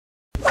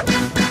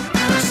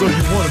So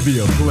you want to be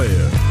a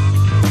player,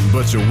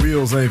 but your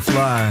wheels ain't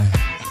flying.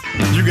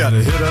 You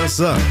gotta hit us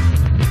up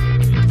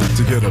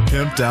to get a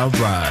pimped out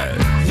ride.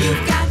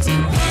 You've got to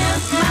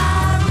pimp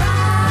my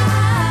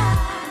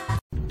ride.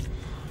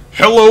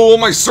 Hello,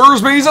 my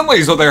sirs, mates, and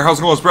ladies out there. How's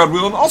it going? It's Brad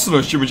Whelan, also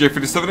known as Jimmy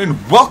J57,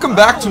 and welcome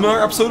back to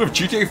another episode of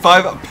GTA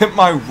 5 Pimp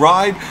My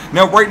Ride.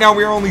 Now, right now,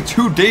 we are only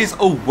 2 days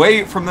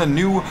away from the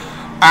new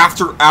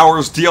After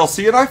Hours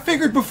DLC, and I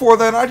figured before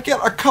then I'd get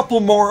a couple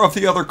more of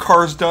the other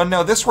cars done.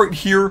 Now, this right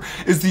here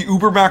is the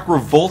Ubermacht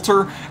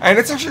Revolter, and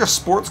it's actually a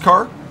sports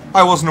car.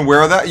 I wasn't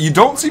aware of that. You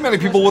don't see many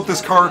people with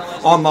this car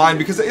online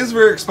because it is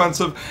very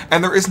expensive,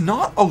 and there is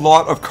not a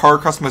lot of car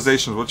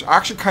customizations, which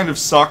actually kind of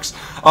sucks.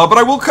 But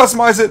I will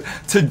customize it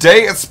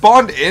today. It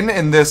spawned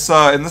in this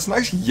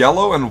nice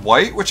yellow and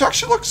white, which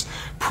actually looks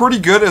pretty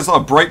good as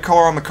a bright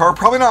color on the car.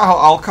 Probably not how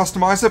I'll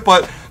customize it,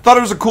 but thought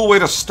it was a cool way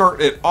to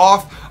start it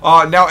off.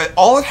 Now,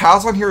 all it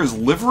has on here is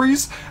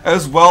liveries,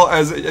 as well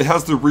as it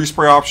has the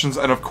respray options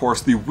and, of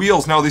course, the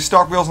wheels. Now, the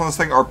stock wheels on this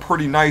thing are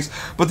pretty nice,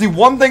 but the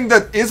one thing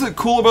that isn't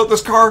cool about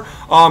this car,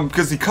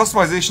 because the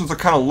customizations are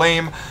kind of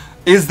lame,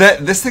 is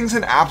that this thing's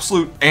an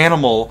absolute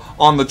animal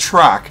on the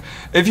track.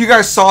 If you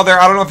guys saw there,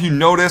 I don't know if you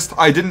noticed,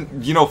 I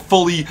didn't,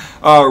 fully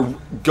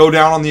go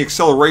down on the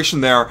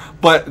acceleration there,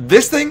 but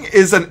this thing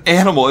is an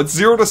animal. It's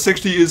 0 to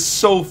 60 is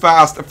so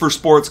fast for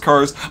sports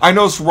cars. I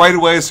noticed right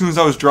away as soon as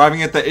I was driving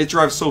it that it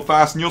drives so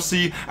fast, and you'll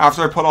see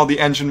after I put all the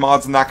engine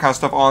mods and that kind of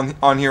stuff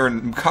on here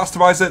and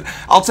customize it,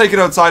 I'll take it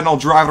outside and I'll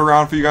drive it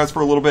around for you guys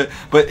for a little bit,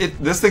 but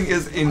this thing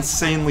is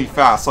insanely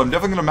fast, so I'm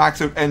definitely going to max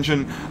out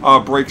engine,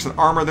 brakes, and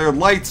armor there.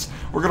 Lights,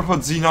 we're going to put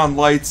xenon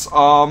lights.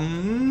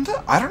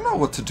 I don't know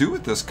what to do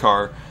with this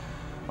car.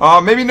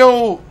 Maybe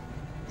no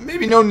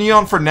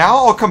neon for now.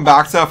 I'll come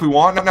back to that if we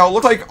want. Now, it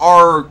looks like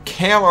our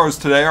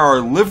camos today, our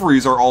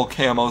liveries are all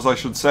camos, I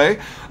should say.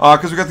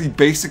 Because we got the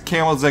basic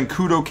camo,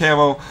 Zancudo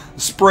camo,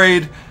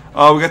 sprayed.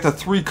 We got the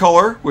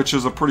 3-color, which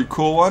is a pretty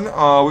cool one. We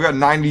got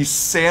 90s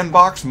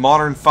Sandbox,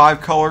 Modern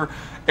 5-color,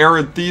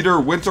 Arid Theater,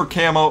 Winter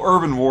Camo,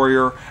 Urban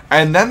Warrior,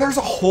 and then there's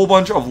a whole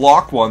bunch of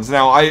locked ones.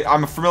 Now,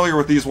 I'm familiar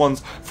with these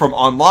ones from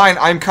online.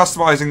 I'm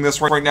customizing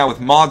this right now with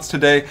mods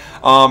today,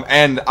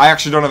 and I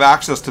actually don't have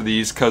access to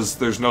these because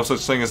there's no such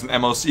thing as an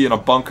MOC in a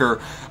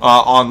bunker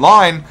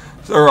online,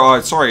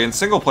 or sorry, in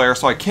single player,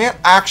 so I can't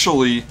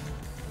actually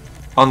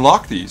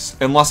unlock these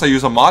unless I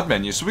use a mod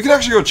menu. So we can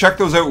actually go check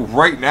those out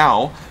right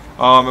now,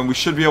 and we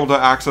should be able to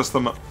access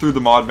them through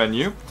the mod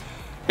menu,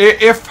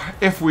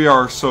 if we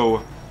are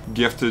so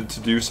gifted to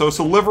do so.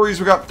 So liveries,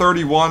 we got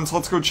 31, so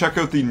let's go check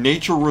out the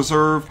Nature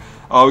Reserve.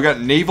 We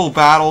got Naval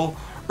Battle,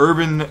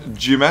 Urban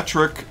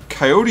Geometric,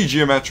 Coyote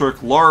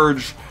Geometric,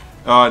 Large,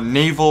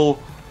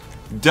 Naval,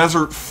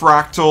 Desert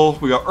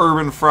Fractal, we got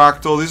Urban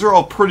Fractal. These are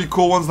all pretty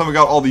cool ones. Then we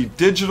got all the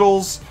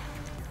digitals.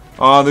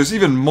 There's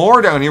even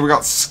more down here. We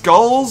got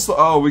Skulls,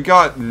 we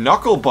got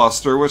Knuckle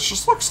Buster, which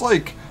just looks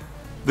like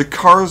the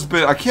car's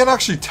been, I can't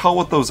actually tell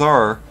what those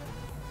are.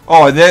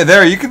 Oh,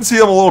 there, you can see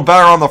them a little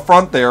better on the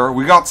front there.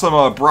 We got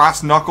some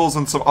brass knuckles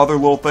and some other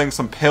little things,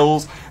 some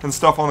pills and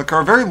stuff on the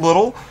car. Very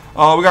little.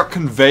 We got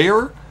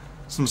Conveyor,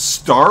 some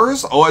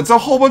stars. Oh, it's a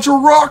whole bunch of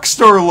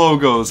Rockstar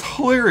logos.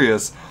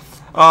 Hilarious.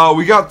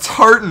 We got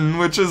Tartan,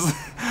 which is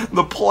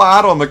the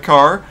plaid on the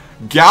car.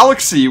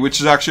 Galaxy, which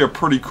is actually a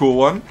pretty cool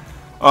one.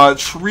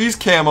 Trees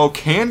Camo,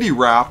 Candy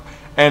Wrap,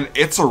 and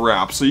It's a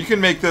Wrap. So you can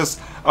make this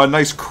a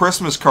nice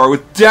Christmas car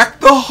with Deck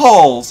the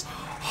Halls.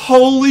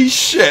 Holy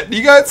shit,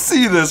 you guys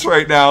see this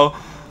right now.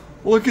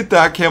 Look at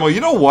that camo.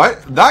 You know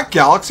what? That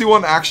Galaxy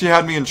one actually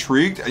had me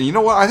intrigued. And you know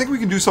what? I think we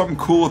can do something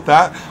cool with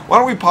that. Why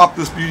don't we pop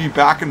this beauty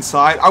back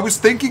inside? I was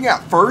thinking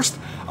at first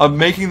of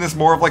making this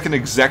more of like an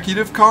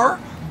executive car.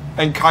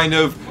 And kind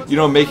of,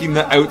 making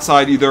the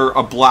outside either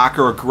a black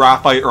or a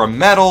graphite or a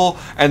metal.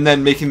 And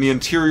then making the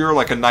interior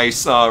like a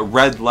nice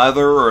red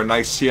leather or a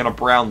nice sienna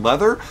brown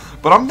leather.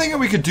 But I'm thinking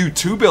we could do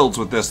 2 builds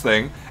with this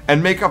thing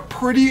and make a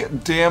pretty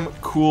damn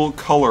cool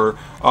color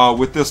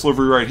with this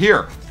livery right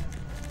here.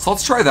 So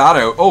let's try that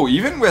out. Oh,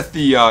 even with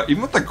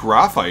the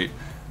graphite,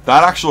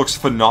 that actually looks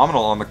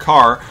phenomenal on the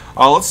car.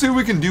 Let's see what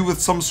we can do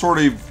with some sort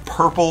of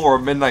purple or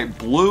midnight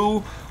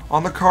blue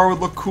on the car would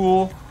look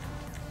cool.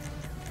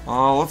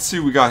 Let's see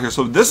what we got here.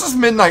 So this is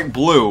midnight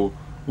blue,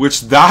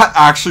 which that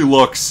actually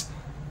looks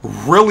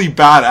really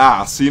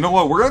badass. So you know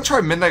what, we're gonna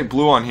try midnight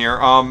blue on here.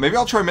 Maybe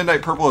I'll try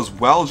midnight purple as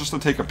well, just to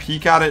take a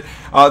peek at it.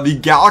 The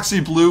galaxy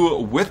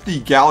blue with the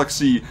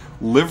galaxy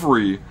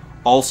livery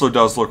also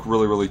does look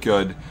really, really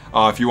good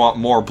if you want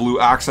more blue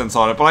accents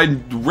on it, but I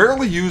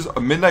rarely use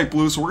a midnight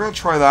blue, so we're gonna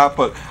try that.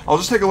 But I'll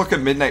just take a look at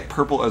midnight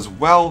purple as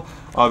well,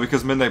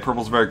 because midnight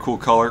purple is a very cool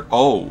color.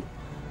 Oh,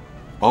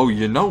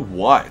 you know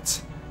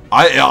what,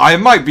 I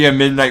might be a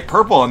midnight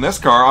purple on this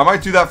car. I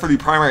might do that for the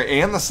primary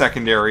and the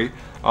secondary.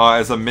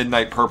 As a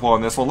midnight purple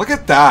on this one. Look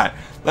at that.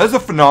 That is a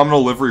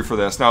phenomenal livery for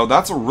this. Now,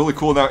 that's a really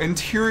cool. Now,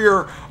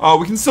 interior,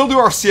 we can still do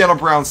our sienna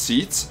brown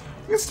seats.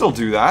 We can still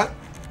do that.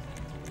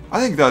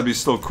 I think that'd be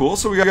still cool.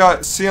 So we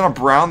got sienna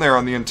brown there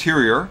on the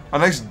interior. A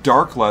nice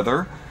dark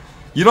leather.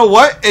 You know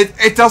what?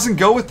 It doesn't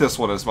go with this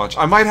one as much.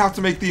 I might have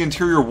to make the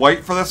interior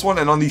white for this one,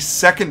 and on the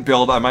second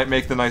build, I might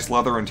make the nice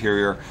leather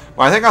interior.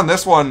 But I think on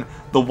this one,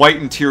 the white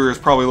interior is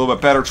probably a little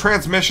bit better.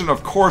 Transmission,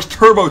 of course,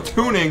 turbo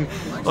tuning.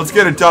 Let's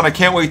get it done. I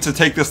can't wait to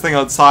take this thing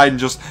outside and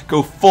just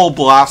go full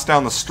blast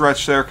down the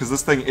stretch there, because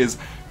this thing is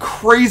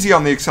crazy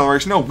on the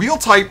acceleration. No, wheel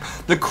type,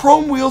 the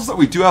chrome wheels that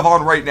we do have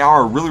on right now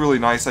are really, really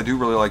nice. I do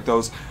really like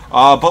those.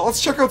 But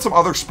let's check out some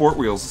other sport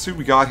wheels. Let's see what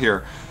we got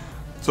here.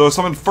 So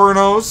some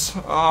Infernos.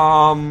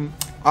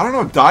 I don't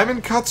know,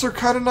 diamond cuts are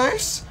kind of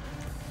nice.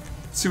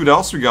 Let's see what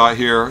else we got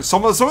here.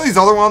 Some of these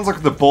other ones,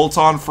 like the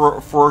bolt-on for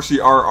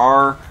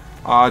RR,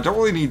 don't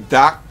really need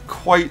that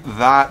quite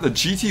that. The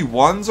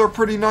GT1s are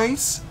pretty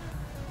nice.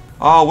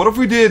 What if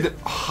we did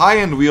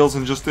high-end wheels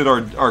and just did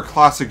our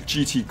classic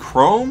GT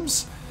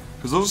chromes?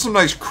 Because those are some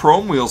nice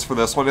chrome wheels for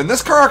this one. And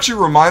this car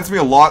actually reminds me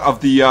a lot of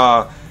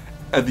the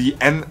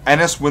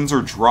NS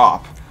Windsor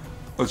Drop,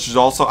 which is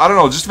also, I don't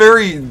know, just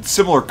very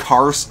similar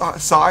car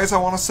size, I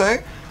want to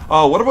say.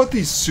 What about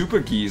these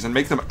Super Gees and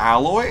make them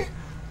alloy?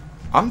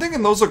 I'm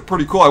thinking those look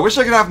pretty cool. I wish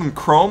I could have them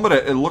chrome, but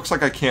it looks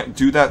like I can't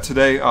do that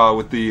today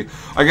with the,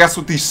 I guess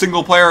with the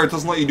single player, it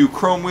doesn't let you do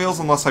chrome wheels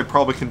unless I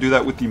probably can do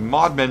that with the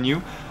mod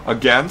menu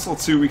again. So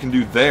let's see what we can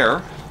do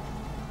there.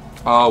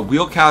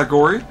 Wheel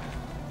category.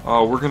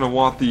 We're going to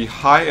want the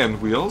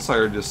high-end wheels. I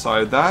already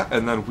decided that.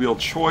 And then wheel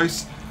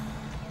choice.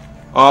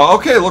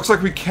 Okay, looks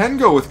like we can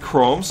go with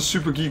chrome. So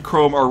Super Geek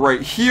Chrome are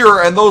right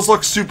here, and those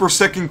look super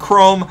sick in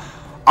chrome.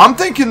 I'm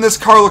thinking this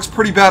car looks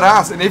pretty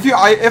badass, and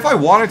if I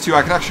wanted to,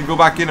 I could actually go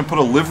back in and put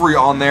a livery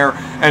on there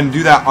and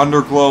do that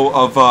underglow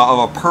of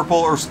a purple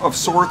or of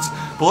sorts.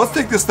 But let's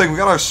take this thing. We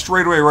got our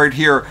straightaway right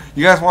here.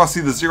 You guys want to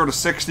see the 0 to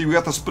 60? We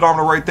got the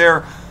speedometer right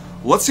there.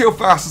 Let's see how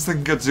fast this thing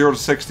can get 0 to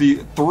 60.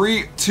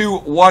 3, 2,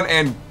 1,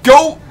 and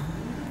go!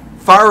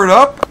 Fire it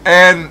up,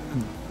 and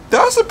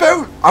that was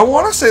about, I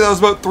want to say that was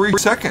about 3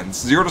 seconds.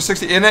 0 to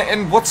 60.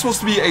 And what's supposed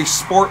to be a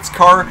sports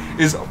car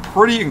is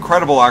pretty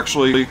incredible,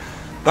 actually.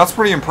 That's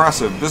pretty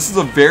impressive. This is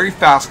a very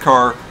fast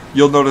car.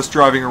 You'll notice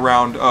driving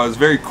around is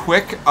very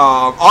quick.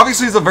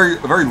 Obviously, it's a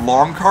very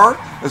long car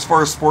as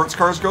far as sports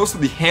cars go, so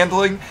the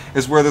handling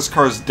is where this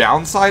car's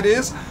downside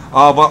is.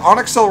 But on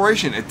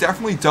acceleration, it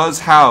definitely does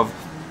have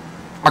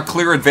a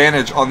clear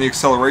advantage on the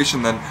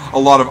acceleration than a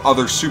lot of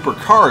other super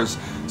cars.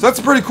 So that's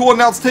pretty cool.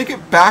 Now let's take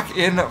it back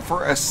in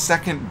for a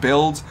second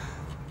build.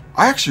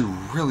 I actually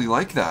really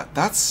like that.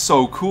 That's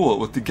so cool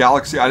with the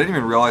Galaxy. I didn't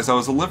even realize that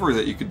was a livery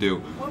that you could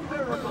do.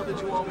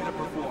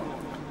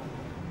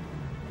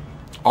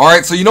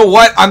 Alright, so you know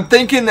what? I'm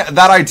thinking that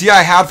idea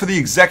I had for the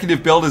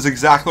executive build is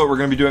exactly what we're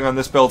going to be doing on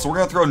this build. So we're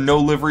going to throw no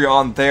livery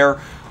on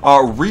there.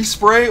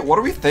 Respray, what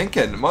are we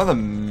thinking? One of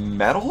the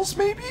metals,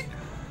 maybe?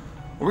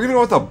 Are we going to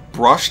go with a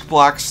brushed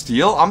black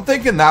steel? I'm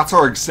thinking that's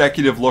our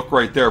executive look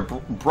right there.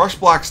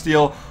 Brushed black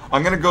steel.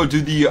 I'm going to go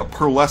do the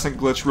pearlescent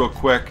glitch real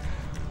quick,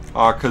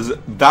 because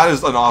that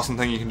is an awesome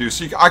thing you can do.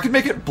 So I could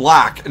make it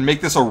black and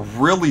make this a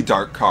really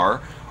dark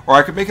car, or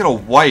I could make it a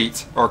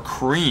white or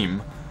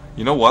cream.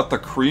 You know what? The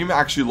cream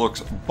actually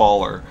looks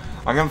baller.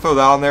 I'm going to throw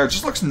that on there. It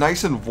just looks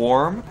nice and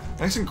warm,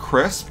 nice and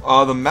crisp.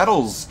 The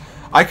metals,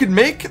 I could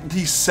make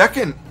the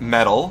second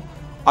metal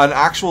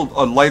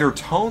a lighter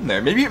tone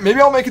there. Maybe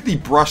I'll make it the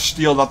brushed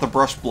steel, not the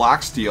brushed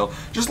black steel.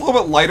 Just a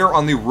little bit lighter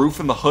on the roof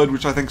and the hood,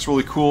 which I think is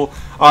really cool.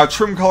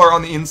 Trim color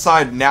on the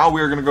inside. Now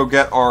we're going to go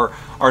get our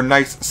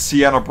nice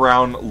sienna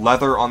brown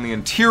leather on the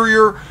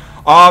interior.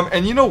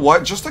 And you know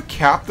what? Just to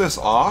cap this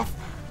off,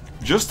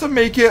 just to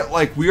make it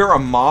like we are a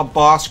mob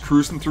boss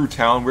cruising through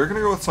town, we're going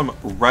to go with some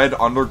red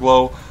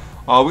underglow.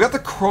 We got the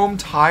chrome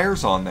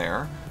tires on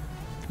there.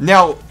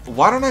 Now,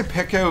 why don't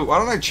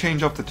I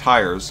change up the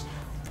tires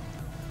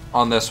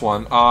on this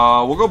one?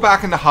 We'll go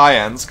back into high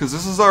ends, because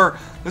this is our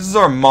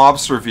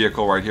mobster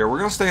vehicle right here. We're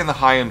going to stay in the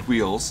high end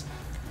wheels.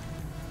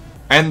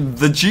 And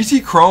the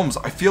GT chromes,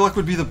 I feel like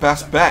would be the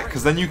best bet,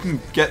 because then you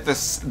can get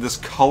this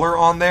color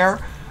on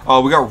there.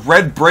 We got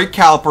red brake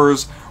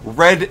calipers,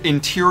 red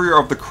interior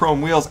of the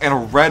chrome wheels, and a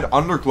red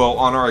underglow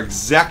on our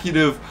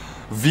executive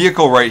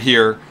vehicle right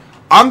here.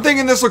 I'm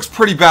thinking this looks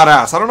pretty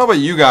badass. I don't know about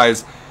you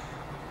guys,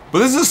 but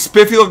this is a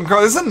spiffy looking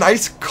car. This is a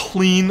nice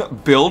clean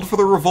build for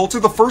the Revolter.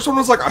 The first one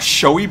was like a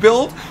showy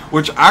build,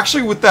 which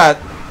actually with that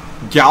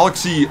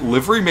Galaxy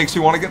livery makes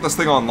me want to get this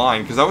thing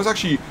online, because that was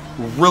actually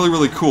really,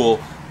 really cool.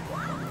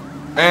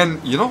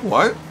 And you know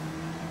what?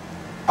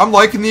 I'm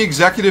liking the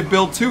executive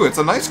build too. It's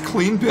a nice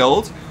clean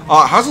build.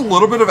 Has a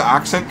little bit of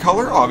accent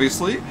color,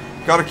 obviously.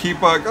 Gotta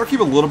keep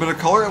a little bit of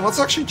color. And let's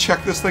actually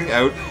check this thing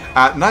out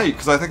at night,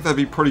 because I think that'd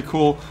be pretty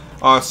cool.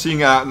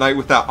 Seeing it at night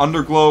with that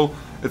underglow,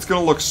 it's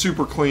gonna look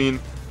super clean.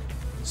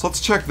 So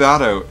let's check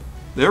that out.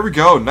 There we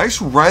go. Nice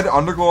red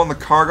underglow on the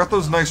car. Got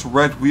those nice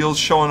red wheels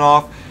showing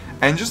off,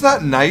 and just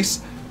that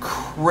nice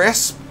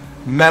crisp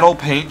metal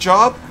paint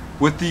job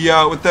with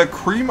the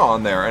cream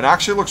on there. And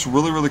actually looks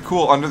really, really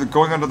cool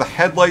going under the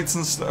headlights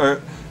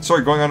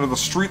and going under the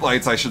street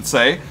lights, I should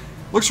say.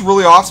 Looks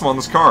really awesome on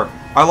this car.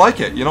 I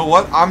like it. You know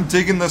what? I'm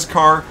digging this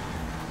car.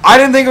 I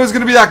didn't think it was going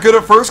to be that good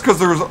at first because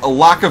there was a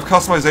lack of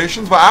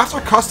customizations, but after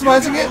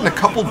customizing it in a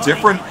couple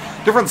different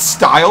different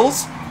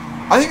styles,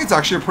 I think it's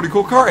actually a pretty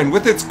cool car. And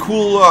with its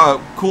cool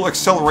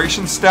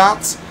acceleration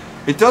stats,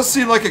 it does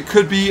seem like it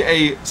could be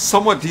a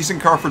somewhat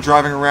decent car for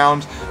driving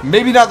around.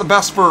 Maybe not the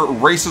best for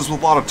races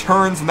with a lot of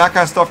turns and that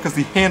kind of stuff because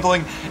the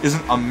handling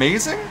isn't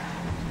amazing,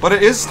 but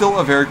it is still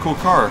a very cool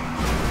car.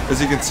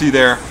 As you can see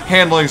there,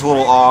 handling's a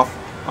little off.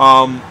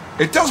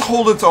 It does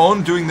hold its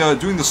own doing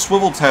the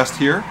swivel test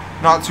here,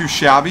 not too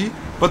shabby.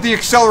 But the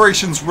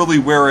acceleration's really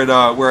where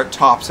it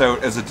tops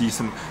out as a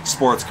decent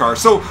sports car.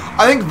 So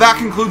I think that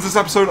concludes this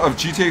episode of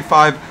GTA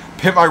 5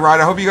 Pimp My Ride.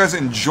 I hope you guys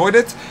enjoyed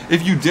it.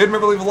 If you did,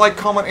 remember to leave a like,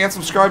 comment, and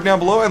subscribe down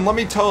below. And let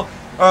me tell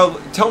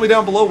me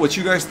down below what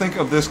you guys think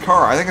of this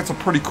car. I think it's a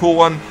pretty cool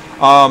one.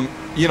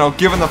 You know,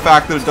 given the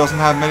fact that it doesn't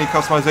have many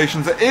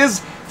customizations, it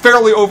is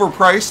fairly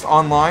overpriced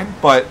online,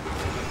 but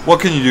what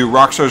can you do?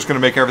 Rockstar's going to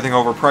make everything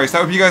overpriced.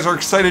 I hope you guys are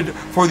excited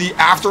for the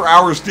After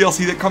Hours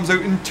DLC that comes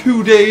out in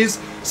 2 days.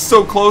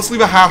 So close.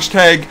 Leave a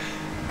hashtag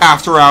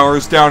After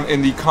Hours down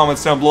in the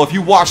comments down below if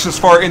you watched this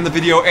far in the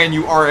video and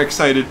you are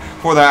excited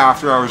for that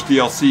After Hours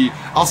DLC.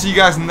 I'll see you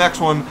guys in the next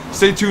one.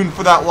 Stay tuned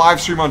for that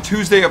live stream on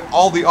Tuesday of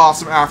all the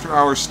awesome After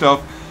Hours stuff.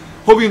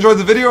 Hope you enjoyed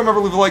the video.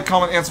 Remember to leave a like,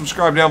 comment, and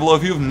subscribe down below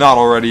if you have not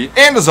already.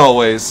 And as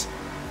always,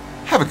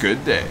 have a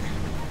good day.